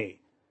follow me.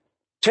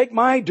 Take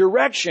my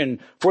direction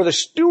for the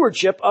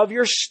stewardship of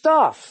your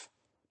stuff.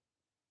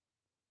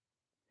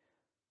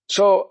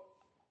 So,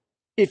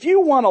 if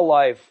you want a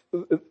life,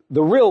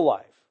 the real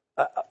life,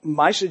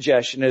 my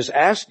suggestion is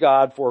ask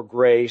God for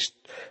grace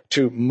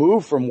to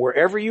move from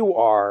wherever you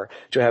are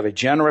to have a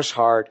generous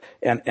heart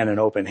and an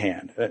open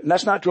hand. And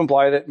that's not to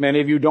imply that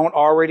many of you don't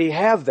already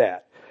have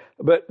that,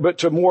 but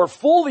to more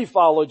fully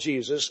follow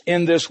Jesus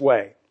in this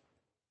way.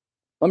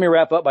 Let me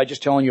wrap up by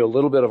just telling you a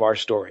little bit of our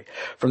story.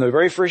 From the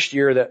very first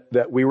year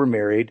that we were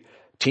married,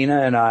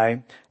 Tina and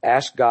I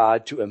asked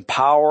God to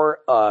empower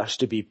us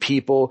to be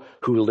people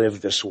who live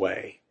this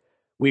way.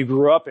 We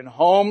grew up in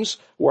homes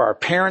where our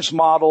parents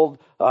modeled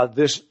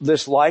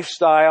this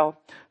lifestyle,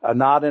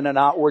 not in an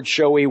outward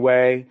showy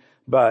way,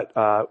 but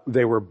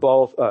they were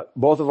both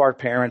of our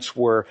parents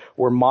were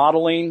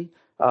modeling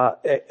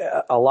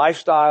a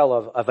lifestyle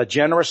of a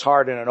generous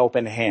heart and an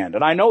open hand.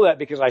 And I know that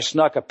because I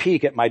snuck a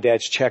peek at my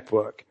dad's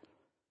checkbook.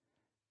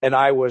 And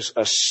I was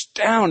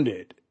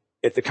astounded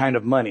at the kind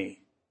of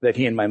money that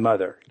he and my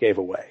mother gave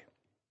away.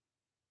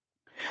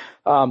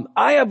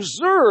 I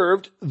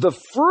observed the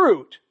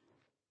fruit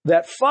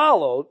that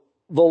followed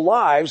the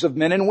lives of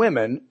men and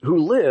women who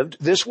lived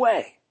this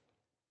way.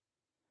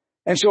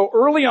 And so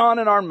early on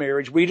in our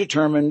marriage, we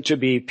determined to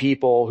be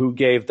people who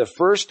gave the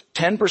first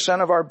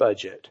 10% of our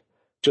budget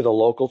to the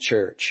local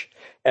church,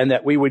 and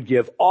that we would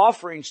give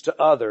offerings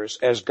to others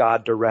as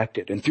God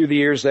directed. And through the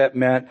years, that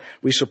meant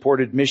we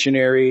supported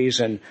missionaries,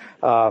 and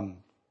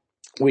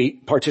we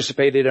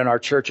participated in our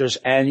church's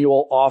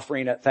annual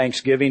offering at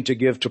Thanksgiving to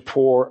give to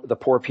the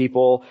poor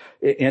people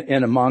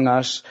in among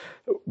us.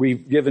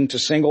 We've given to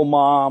single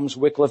moms,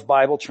 Wycliffe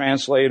Bible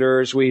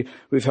translators. We've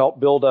helped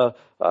build a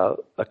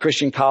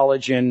Christian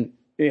college in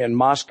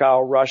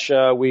Moscow,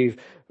 Russia. We've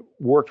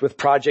worked with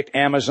Project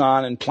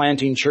Amazon and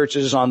planting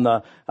churches on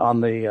the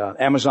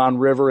Amazon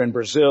River in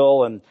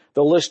Brazil, and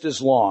the list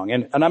is long.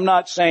 And I'm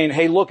not saying,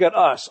 hey, look at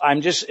us.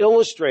 I'm just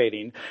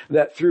illustrating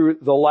that through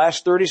the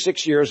last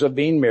 36 years of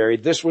being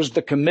married, this was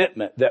the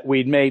commitment that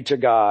we'd made to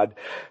God,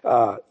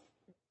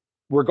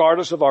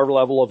 regardless of our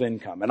level of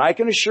income. And I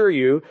can assure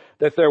you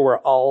that there were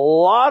a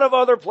lot of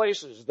other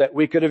places that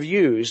we could have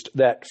used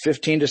that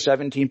 15 to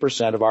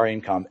 17% of our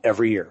income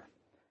every year.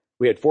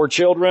 We had 4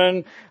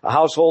 children, a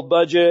household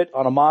budget,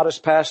 on a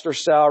modest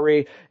pastor's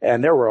salary,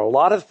 and there were a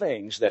lot of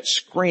things that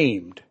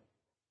screamed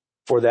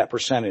for that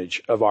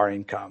percentage of our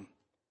income.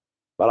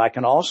 But I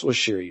can also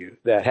assure you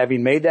that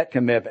having made that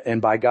commitment and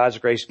by God's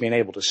grace being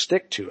able to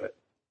stick to it,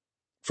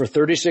 for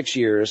 36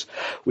 years,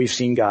 we've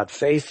seen God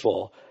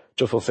faithful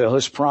to fulfill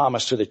His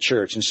promise to the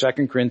church. In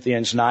 2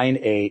 Corinthians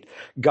 9:8,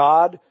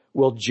 God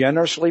will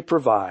generously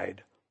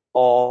provide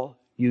all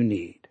you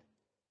need,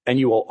 and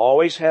you will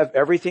always have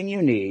everything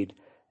you need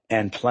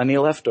and plenty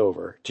left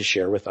over to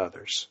share with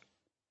others.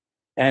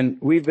 And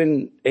we've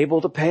been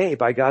able to pay,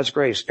 by God's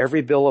grace,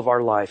 every bill of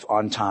our life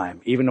on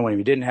time, even when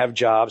we didn't have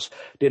jobs,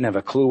 didn't have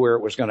a clue where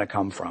it was going to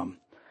come from.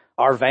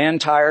 Our van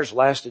tires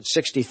lasted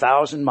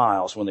 60,000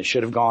 miles when they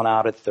should have gone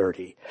out at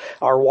 30.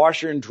 Our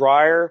washer and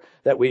dryer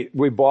that we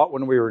bought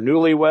when we were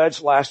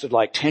newlyweds lasted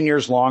like 10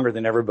 years longer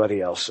than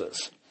everybody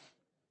else's.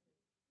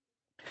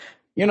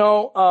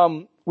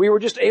 We were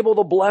just able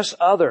to bless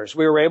others.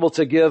 We were able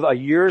to give a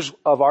year's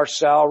of our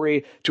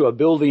salary to a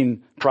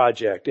building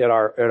project at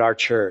our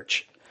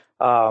church.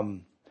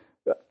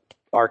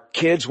 Our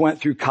kids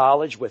went through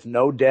college with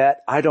no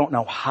debt. I don't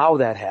know how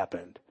that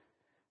happened.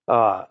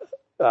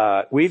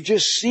 We've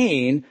just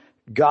seen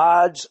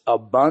God's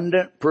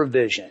abundant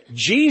provision.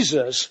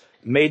 Jesus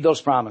made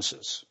those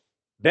promises.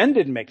 Ben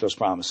didn't make those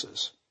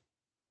promises.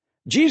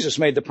 Jesus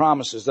made the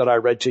promises that I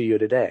read to you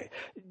today.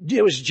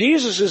 It was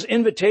Jesus'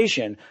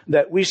 invitation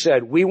that we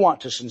said we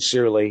want to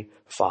sincerely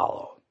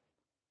follow.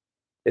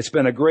 It's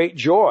been a great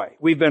joy.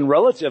 We've been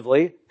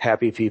relatively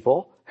happy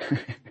people.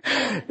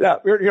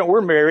 Now,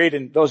 we're married,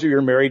 and those of you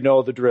who are married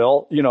know the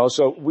drill.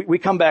 So we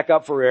come back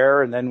up for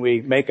air, and then we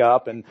make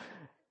up. And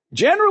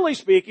generally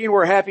speaking,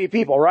 we're happy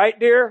people, right,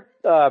 dear?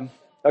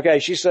 Okay,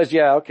 she says,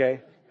 yeah, okay,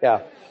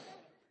 yeah.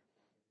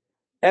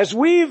 As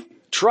we've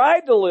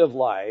tried to live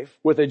life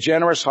with a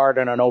generous heart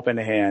and an open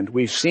hand,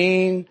 we've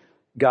seen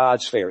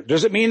God's favor.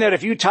 Does it mean that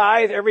if you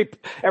tithe,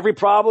 every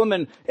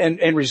problem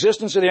and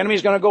resistance of the enemy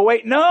is going to go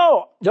away?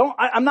 No,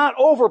 I'm not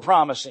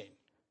over-promising.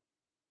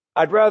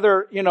 I'd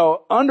rather,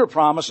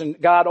 under-promise and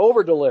God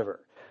over-deliver.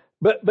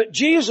 But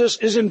Jesus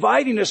is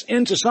inviting us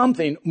into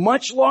something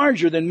much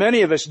larger than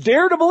many of us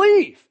dare to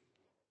believe.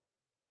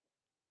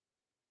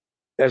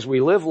 As we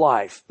live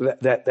life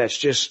that's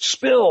just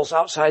spills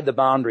outside the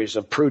boundaries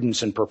of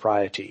prudence and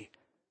propriety.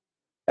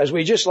 As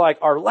we just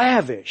are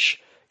lavish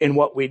in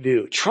what we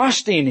do,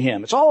 trusting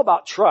Him. It's all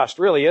about trust,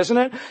 really, isn't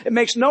it? It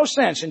makes no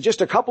sense in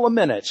just a couple of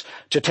minutes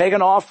to take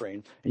an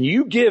offering and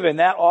you give in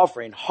that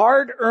offering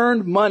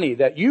hard-earned money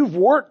that you've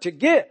worked to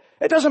get.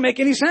 It doesn't make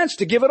any sense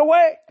to give it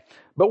away.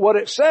 But what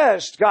it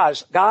says,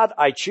 God,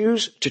 I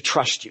choose to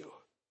trust you.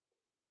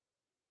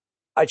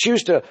 I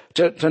choose to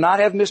not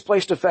have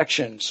misplaced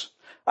affections.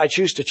 I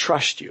choose to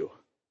trust you.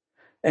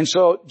 And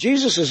so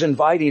Jesus is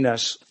inviting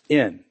us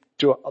in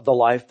to the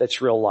life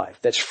that's real life,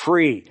 that's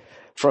free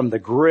from the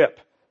grip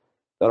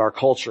that our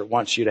culture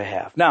wants you to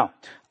have. Now,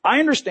 I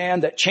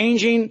understand that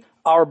changing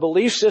our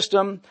belief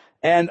system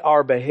and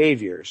our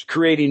behaviors,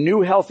 creating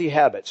new healthy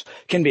habits,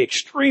 can be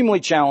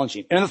extremely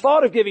challenging. And the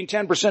thought of giving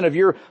 10% of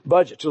your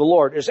budget to the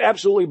Lord is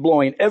absolutely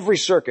blowing every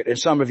circuit in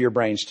some of your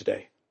brains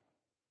today.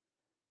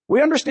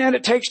 We understand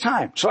it takes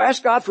time. So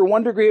ask God for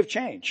 1 degree of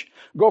change.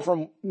 Go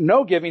from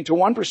no giving to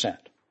 1%.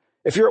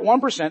 If you're at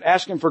 1%,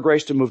 ask Him for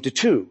grace to move to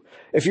 2.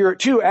 If you're at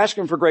 2, ask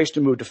Him for grace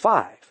to move to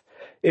 5.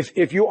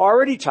 If you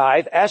already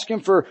tithe, ask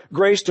Him for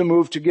grace to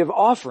move to give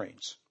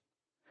offerings.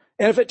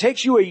 And if it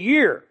takes you a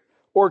year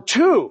or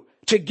 2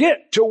 to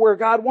get to where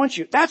God wants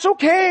you, that's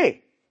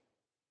okay.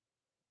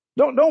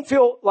 Don't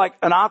feel like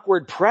an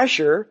awkward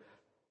pressure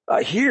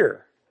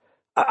here.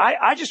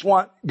 I just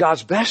want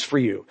God's best for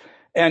you.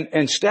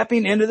 And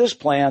stepping into this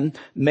plan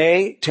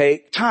may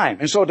take time.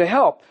 And so to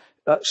help,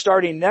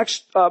 starting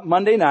next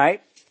Monday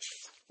night,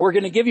 we're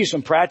going to give you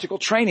some practical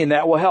training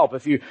that will help.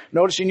 If you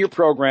notice in your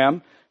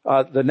program,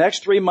 the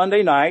next 3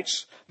 Monday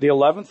nights, the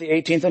 11th, the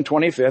 18th, and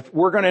 25th,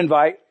 we're going to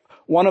invite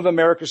one of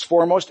America's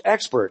foremost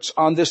experts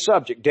on this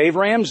subject, Dave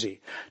Ramsey,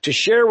 to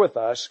share with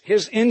us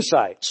his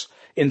insights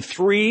in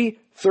 3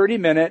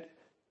 30-minute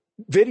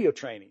video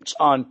trainings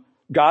on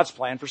God's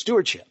plan for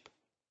stewardship.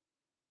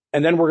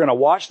 And then we're going to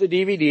watch the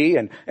DVD,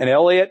 and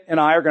Elliot and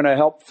I are going to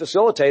help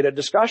facilitate a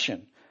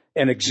discussion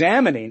and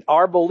examining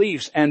our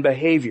beliefs and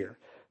behavior.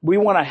 We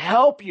want to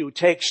help you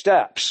take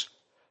steps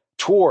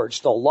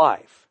towards the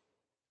life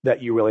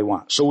that you really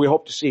want. So we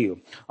hope to see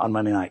you on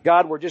Monday night.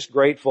 God, we're just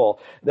grateful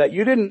that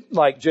you didn't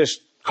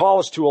just call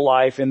us to a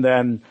life and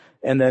then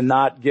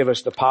not give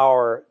us the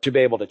power to be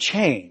able to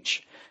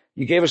change.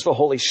 You gave us the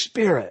Holy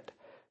Spirit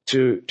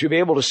to be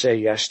able to say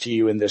yes to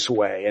you in this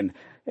way.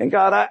 And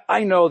God,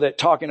 I know that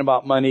talking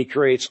about money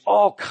creates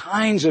all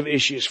kinds of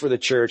issues for the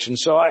church. And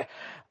so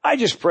I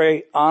just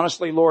pray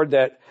honestly, Lord,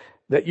 that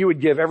you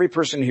would give every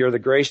person here the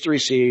grace to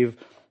receive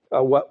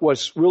what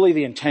was really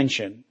the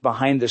intention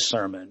behind this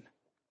sermon,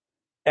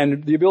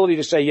 and the ability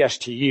to say yes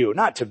to you,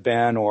 not to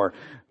Ben or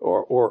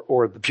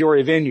the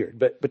Peoria Vineyard,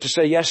 but to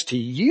say yes to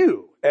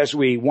you as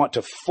we want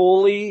to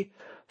fully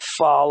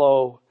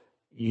follow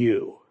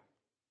you.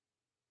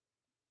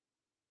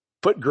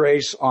 Put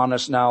grace on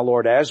us now,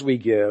 Lord, as we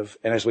give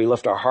and as we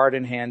lift our heart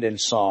and hand in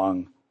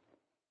song,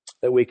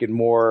 that we can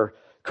more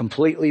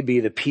completely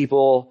be the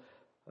people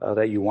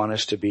that you want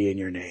us to be in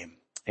your name.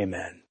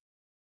 Amen.